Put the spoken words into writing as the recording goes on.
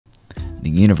The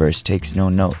universe takes no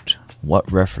note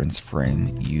what reference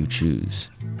frame you choose.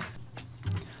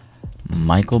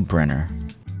 Michael Brenner.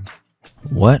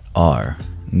 What are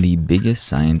the biggest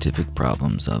scientific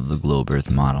problems of the globe Earth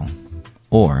model,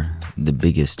 or the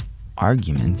biggest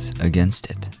arguments against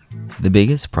it? The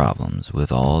biggest problems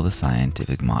with all the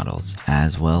scientific models,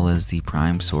 as well as the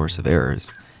prime source of errors,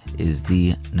 is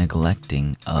the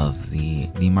neglecting of the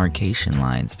demarcation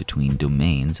lines between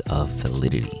domains of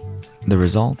validity. The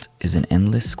result is an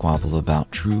endless squabble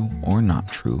about true or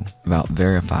not true, about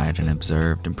verified and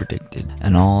observed and predicted,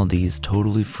 and all these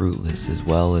totally fruitless as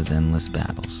well as endless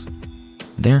battles.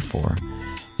 Therefore,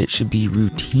 it should be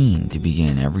routine to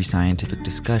begin every scientific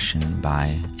discussion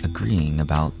by agreeing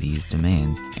about these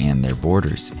domains and their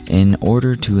borders, in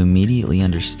order to immediately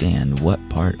understand what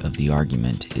part of the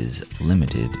argument is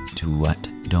limited to what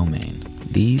domain.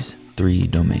 These three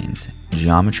domains: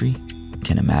 geometry,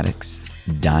 kinematics,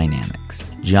 dynamics.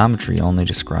 Geometry only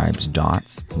describes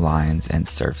dots, lines, and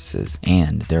surfaces,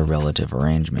 and their relative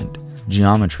arrangement.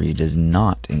 Geometry does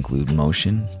not include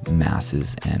motion,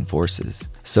 masses, and forces.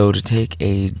 So to take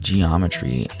a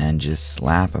geometry and just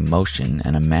slap a motion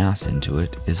and a mass into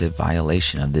it is a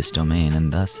violation of this domain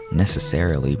and thus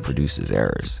necessarily produces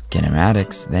errors.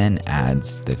 Kinematics then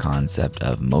adds the concept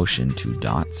of motion to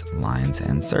dots, lines,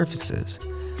 and surfaces.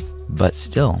 But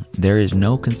still, there is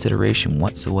no consideration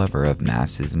whatsoever of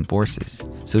masses and forces.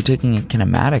 So taking a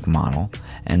kinematic model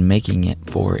and making it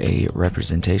for a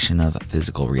representation of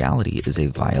physical reality is a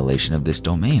violation of this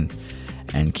domain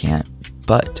and can't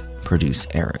but produce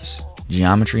errors.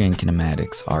 Geometry and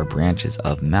kinematics are branches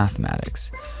of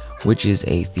mathematics, which is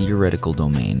a theoretical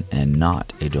domain and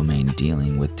not a domain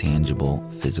dealing with tangible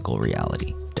physical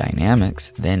reality.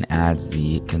 Dynamics then adds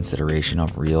the consideration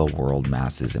of real-world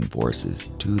masses and forces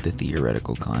to the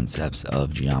theoretical concepts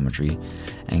of geometry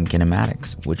and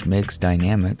kinematics, which makes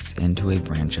dynamics into a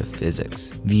branch of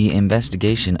physics. The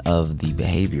investigation of the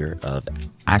behavior of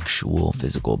actual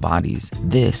physical bodies,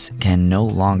 this can no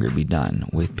longer be done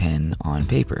with pen on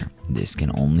paper. This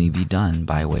can only be done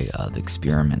by way of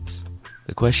experiments.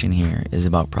 The question here is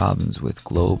about problems with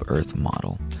globe Earth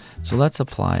model. So let's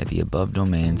apply the above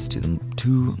domains to the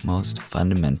two most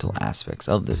fundamental aspects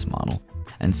of this model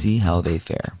and see how they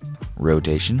fare: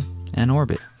 rotation and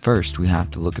orbit. First, we have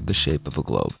to look at the shape of a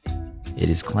globe. It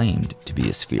is claimed to be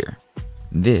a sphere.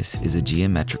 This is a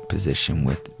geometric position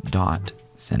with dot,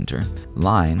 center,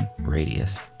 line,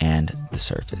 radius, and the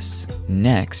surface.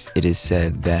 Next, it is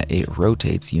said that it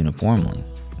rotates uniformly.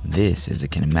 This is a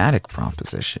kinematic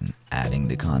proposition, adding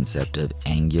the concept of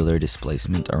angular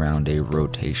displacement around a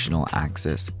rotational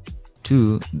axis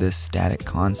to the static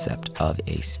concept of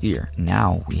a sphere.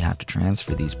 Now we have to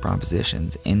transfer these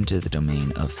propositions into the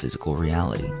domain of physical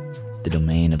reality, the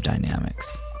domain of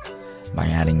dynamics, by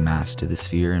adding mass to the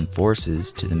sphere and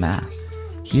forces to the mass.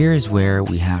 Here is where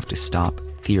we have to stop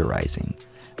theorizing,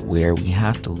 where we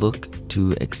have to look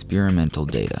to experimental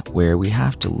data, where we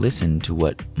have to listen to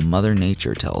what Mother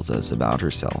Nature tells us about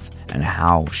herself and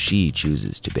how she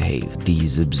chooses to behave.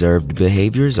 These observed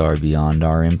behaviors are beyond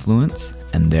our influence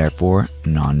and therefore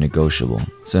non-negotiable.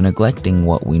 So neglecting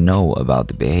what we know about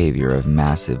the behavior of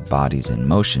massive bodies in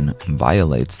motion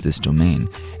violates this domain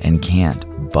and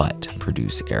can't but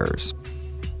produce errors.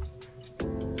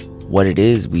 What it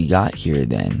is we got here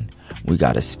then, we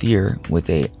got a sphere with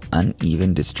an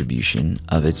uneven distribution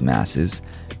of its masses,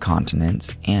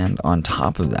 continents, and on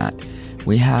top of that,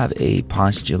 we have a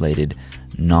postulated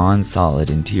non-solid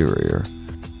interior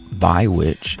by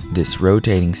which this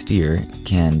rotating sphere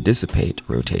can dissipate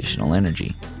rotational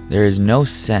energy. There is no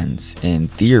sense in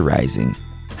theorizing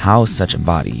how such a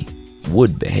body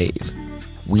would behave.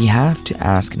 We have to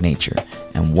ask nature,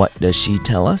 and what does she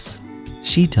tell us?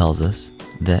 She tells us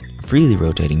that freely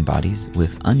rotating bodies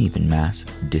with uneven mass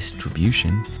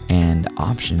distribution and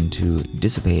option to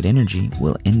dissipate energy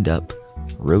will end up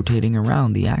rotating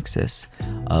around the axis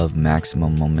of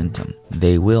maximum momentum.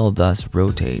 They will thus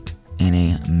rotate in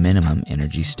a minimum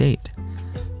energy state.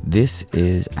 This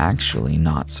is actually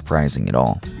not surprising at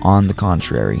all. On the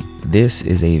contrary, this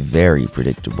is a very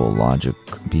predictable logic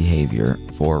behavior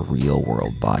for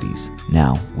real-world bodies.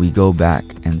 Now, we go back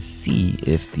and see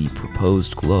if the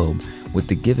proposed globe with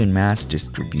the given mass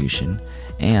distribution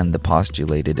and the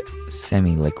postulated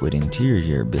semi-liquid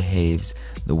interior behaves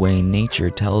the way nature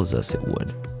tells us it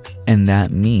would. And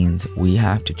that means we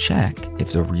have to check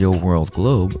if the real-world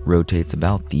globe rotates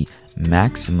about the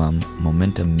maximum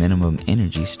momentum minimum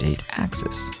energy state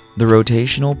axis. The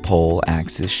rotational pole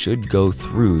axis should go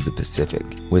through the Pacific,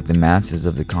 with the masses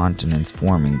of the continents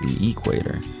forming the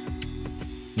equator,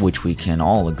 which we can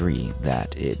all agree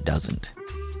that it doesn't.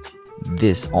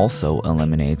 This also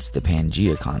eliminates the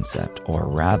Pangea concept, or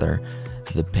rather,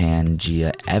 the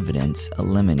Pangea evidence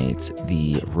eliminates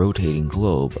the rotating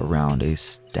globe around a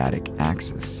static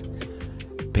axis.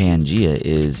 Pangea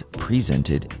is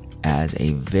presented as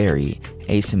a very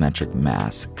asymmetric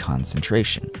mass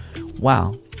concentration,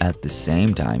 while at the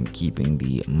same time keeping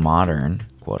the modern,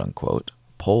 quote-unquote,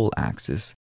 pole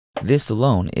axis. This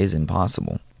alone is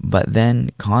impossible. But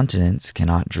then continents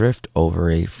cannot drift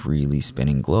over a freely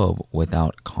spinning globe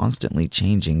without constantly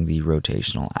changing the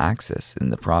rotational axis in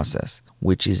the process,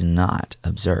 which is not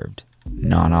observed.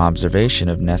 Non-observation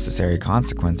of necessary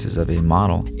consequences of a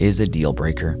model is a deal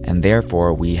breaker, and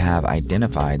therefore we have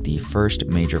identified the first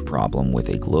major problem with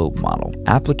a globe model: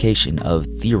 application of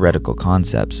theoretical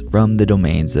concepts from the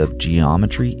domains of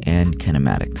geometry and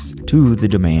kinematics to the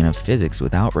domain of physics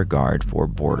without regard for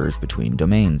borders between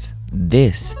domains.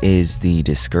 This is the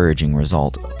discouraging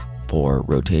result for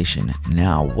rotation.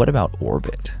 Now, what about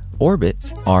orbit?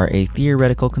 Orbits are a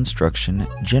theoretical construction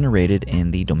generated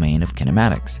in the domain of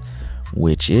kinematics,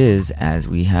 which is, as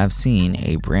we have seen,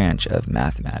 a branch of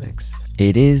mathematics.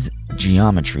 It is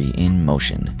geometry in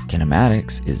motion.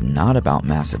 Kinematics is not about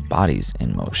massive bodies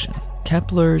in motion.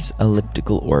 Kepler's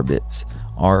elliptical orbits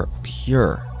are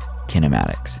pure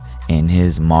kinematics. In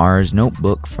his Mars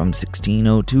notebook from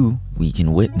 1602, we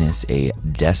can witness a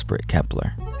desperate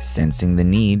Kepler, sensing the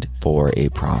need for a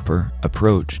proper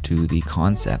approach to the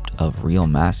concept of real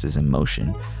masses in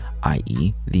motion,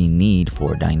 i.e., the need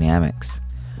for dynamics.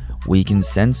 We can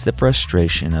sense the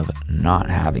frustration of not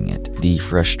having it, the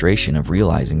frustration of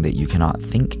realizing that you cannot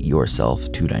think yourself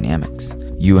to dynamics.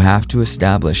 You have to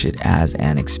establish it as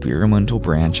an experimental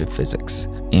branch of physics.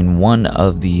 In one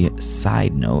of the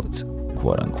side notes,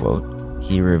 quote-unquote,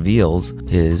 he reveals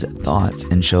his thoughts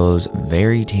and shows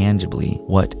very tangibly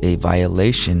what a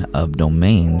violation of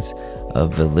domains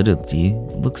of validity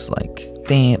looks like.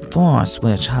 The force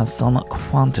which has some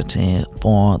quantity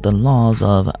for the laws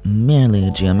of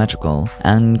merely geometrical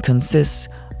and consists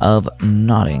of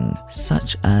nodding,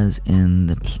 such as in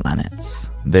the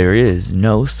planets. There is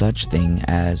no such thing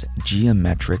as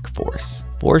geometric force.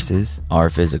 Forces are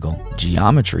physical.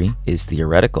 Geometry is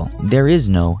theoretical. There is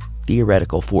no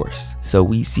theoretical force. So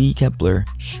we see Kepler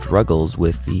struggles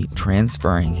with the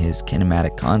transferring his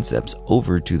kinematic concepts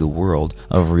over to the world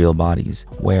of real bodies,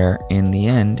 where in the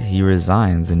end he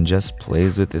resigns and just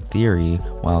plays with the theory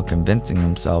while convincing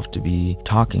himself to be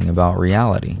talking about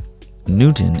reality.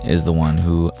 Newton is the one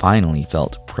who finally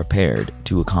felt prepared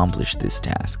to accomplish this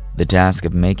task, the task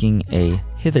of making a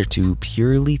hitherto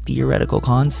purely theoretical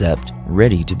concept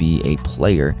ready to be a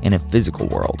player in a physical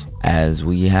world. As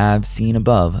we have seen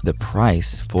above, the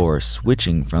price for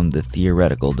switching from the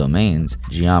theoretical domains,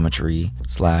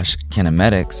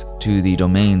 geometry/kinematics, to the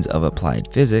domains of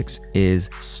applied physics is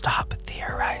stop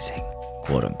theorizing,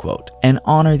 quote-unquote, and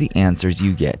honor the answers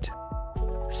you get.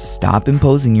 Stop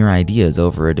imposing your ideas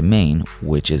over a domain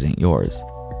which isn't yours.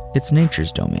 It's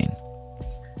nature's domain.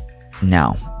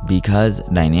 Now, because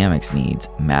dynamics needs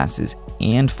masses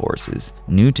and forces,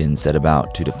 Newton set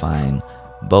about to define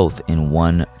both in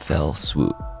one fell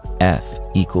swoop. F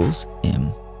equals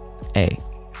ma.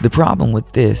 The problem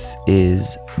with this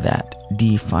is that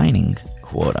defining,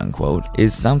 quote-unquote,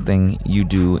 is something you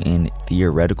do in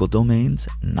theoretical domains,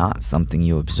 not something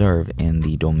you observe in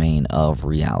the domain of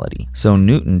reality. So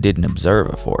Newton didn't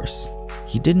observe a force.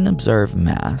 He didn't observe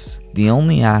mass. The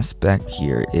only aspect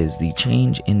here is the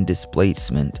change in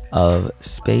displacement of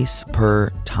space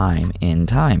per time in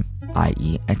time,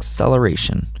 i.e.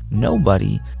 acceleration.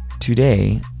 Nobody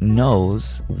today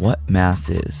knows what mass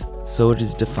is, so it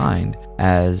is defined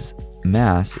as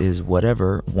mass is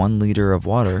whatever 1 liter of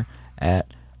water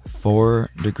at 4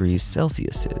 degrees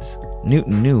Celsius is.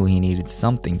 Newton knew he needed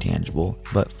something tangible,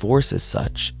 but force as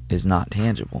such is not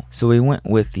tangible. So he went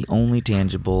with the only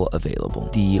tangible available,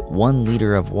 the 1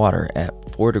 liter of water at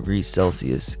 4 degrees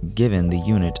Celsius, given the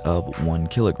unit of 1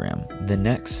 kilogram. The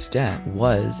next step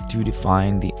was to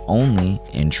define the only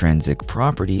intrinsic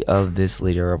property of this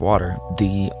liter of water,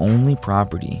 the only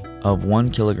property of 1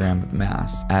 kilogram of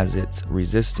mass as its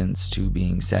resistance to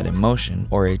being set in motion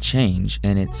or a change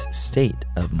in its state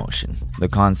of motion. The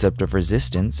concept of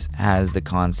resistance has the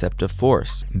concept of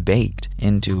force baked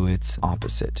into its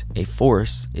opposite. A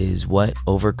force is what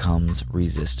overcomes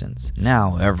resistance.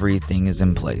 Now everything is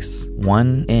in place.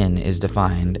 1N is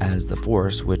defined as the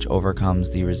force which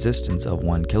overcomes the resistance of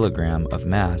 1 kilogram of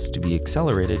mass to be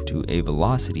accelerated to a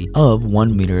velocity of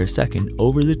 1 meter a second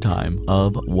over the time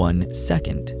of 1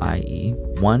 second, i.e.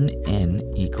 1N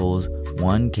equals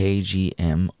 1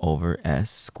 kgm over s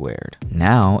squared.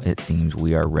 Now it seems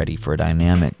we are ready for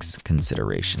dynamics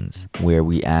considerations, where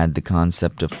we add the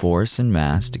concept of force and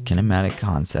mass to kinematic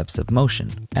concepts of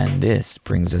motion. And this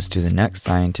brings us to the next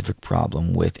scientific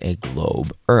problem with a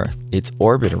globe Earth, its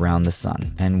orbit around the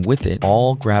sun, and with it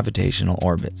all gravitational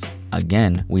orbits.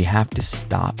 Again, we have to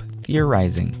stop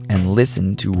theorizing and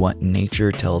listen to what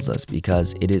nature tells us,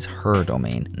 because it is her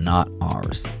domain, not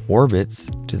ours. Orbits,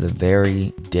 to the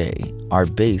very day, are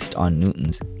based on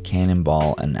Newton's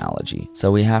cannonball analogy.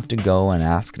 So we have to go and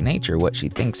ask nature what she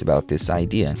thinks about this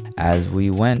idea. As we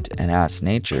went and asked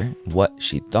nature what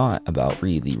she thought about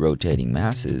freely rotating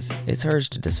masses, it's hers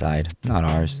to decide, not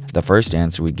ours. The first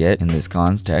answer we get in this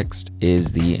context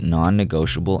is the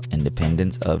non-negotiable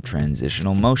independence of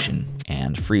transitional motion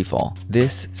and freefall.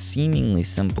 This seemingly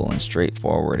simple and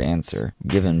straightforward answer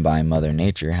given by Mother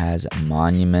Nature has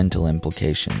monumental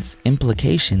implications.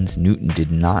 Implications Newton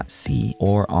did not see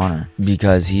or honor,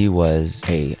 because he was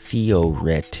a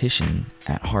theoretician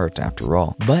at heart after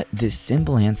all. But this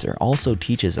simple answer also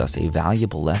teaches us a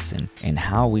valuable lesson in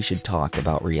how we should talk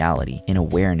about reality in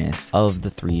awareness of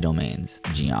the three domains: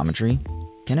 geometry,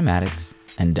 kinematics,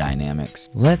 and dynamics.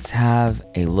 Let's have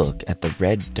a look at the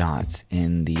red dots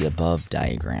in the above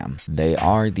diagram. They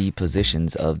are the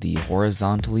positions of the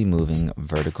horizontally moving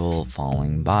vertical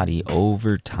falling body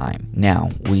over time.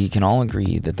 Now, we can all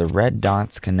agree that the red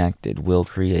dots connected will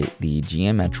create the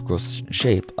geometrical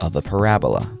shape of a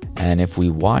parabola. And if we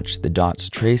watch the dots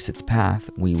trace its path,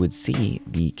 we would see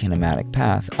the kinematic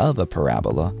path of a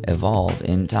parabola evolve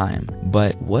in time.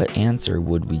 But what answer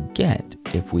would we get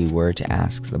if we were to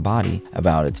ask the body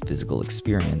about its physical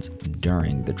experience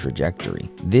during the trajectory?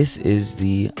 This is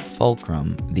the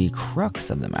fulcrum, the crux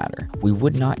of the matter. We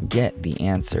would not get the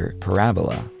answer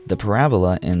parabola. The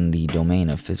parabola in the domain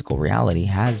of physical reality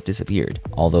has disappeared,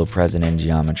 although present in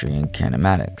geometry and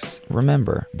kinematics.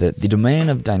 Remember that the domain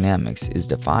of dynamics is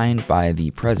defined by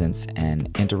the presence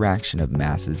and interaction of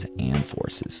masses and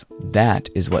forces. That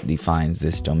is what defines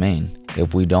this domain.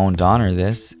 If we don't honor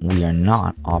this, we are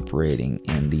not operating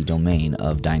in the domain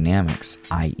of dynamics,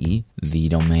 i.e., the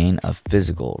domain of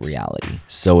physical reality.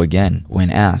 So again, when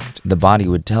asked, the body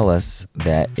would tell us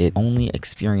that it only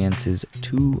experiences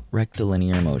two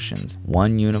rectilinear motions,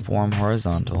 one uniform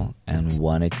horizontal and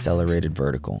one accelerated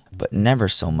vertical, but never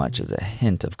so much as a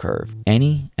hint of curve.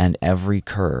 Any and every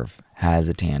curve has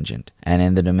a tangent, and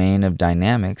in the domain of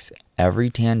dynamics, every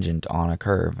tangent on a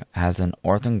curve has an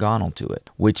orthogonal to it,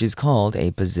 which is called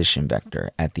a position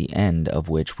vector, at the end of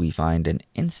which we find an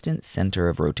instant center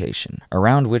of rotation,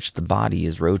 around which the body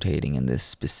is rotating in this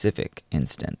specific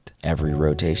instant. Every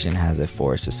rotation has a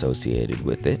force associated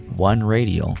with it, one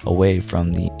radial away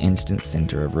from the instant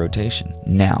center of rotation.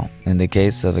 Now, in the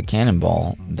case of a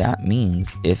cannonball, that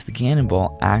means if the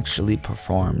cannonball actually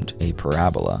performed a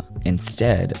parabola,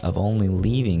 instead of only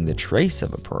leaving the trace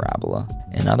of a parabola,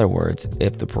 in other words,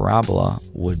 if the parabola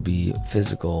would be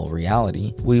physical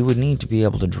reality, we would need to be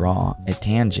able to draw a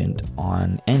tangent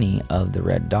on any of the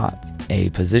red dots, a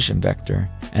position vector,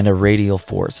 and a radial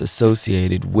force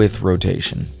associated with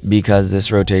rotation. Because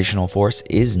this rotational force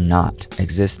is not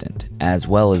existent, as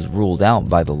well as ruled out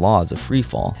by the laws of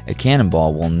freefall, a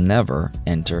cannonball will never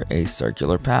enter a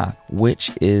circular path,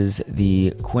 which is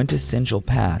the quintessential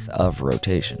path of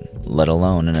rotation, let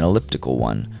alone an elliptical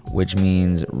one, which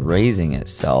means raising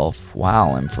itself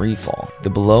while in freefall. The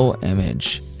below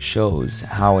image shows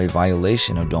how a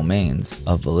violation of domains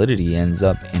of validity ends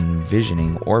up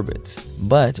envisioning orbits.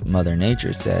 But Mother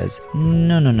Nature says,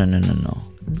 no.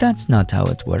 That's not how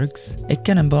it works. A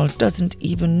cannonball doesn't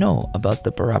even know about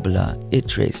the parabola it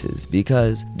traces,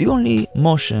 because the only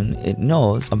motion it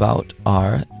knows about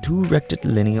are two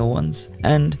rectilinear ones,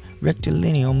 and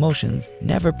rectilinear motions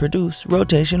never produce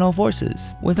rotational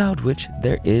forces, without which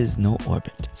there is no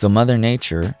orbit. So Mother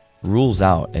Nature rules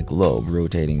out a globe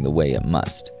rotating the way it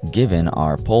must. Given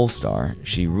our pole star,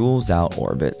 she rules out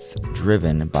orbits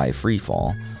driven by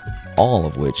freefall, all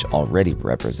of which already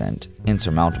represent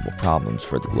insurmountable problems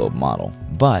for the globe model.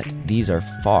 But these are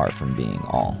far from being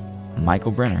all.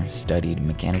 Michael Brenner studied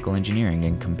mechanical engineering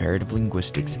and comparative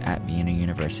linguistics at Vienna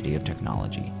University of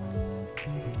Technology.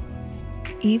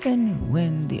 Even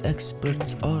when the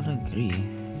experts all agree,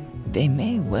 they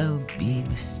may well be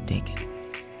mistaken.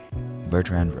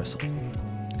 Bertrand Russell.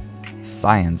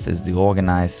 Science is the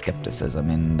organized skepticism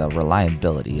in the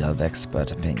reliability of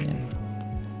expert opinion.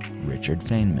 Richard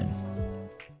Feynman.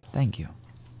 Thank you.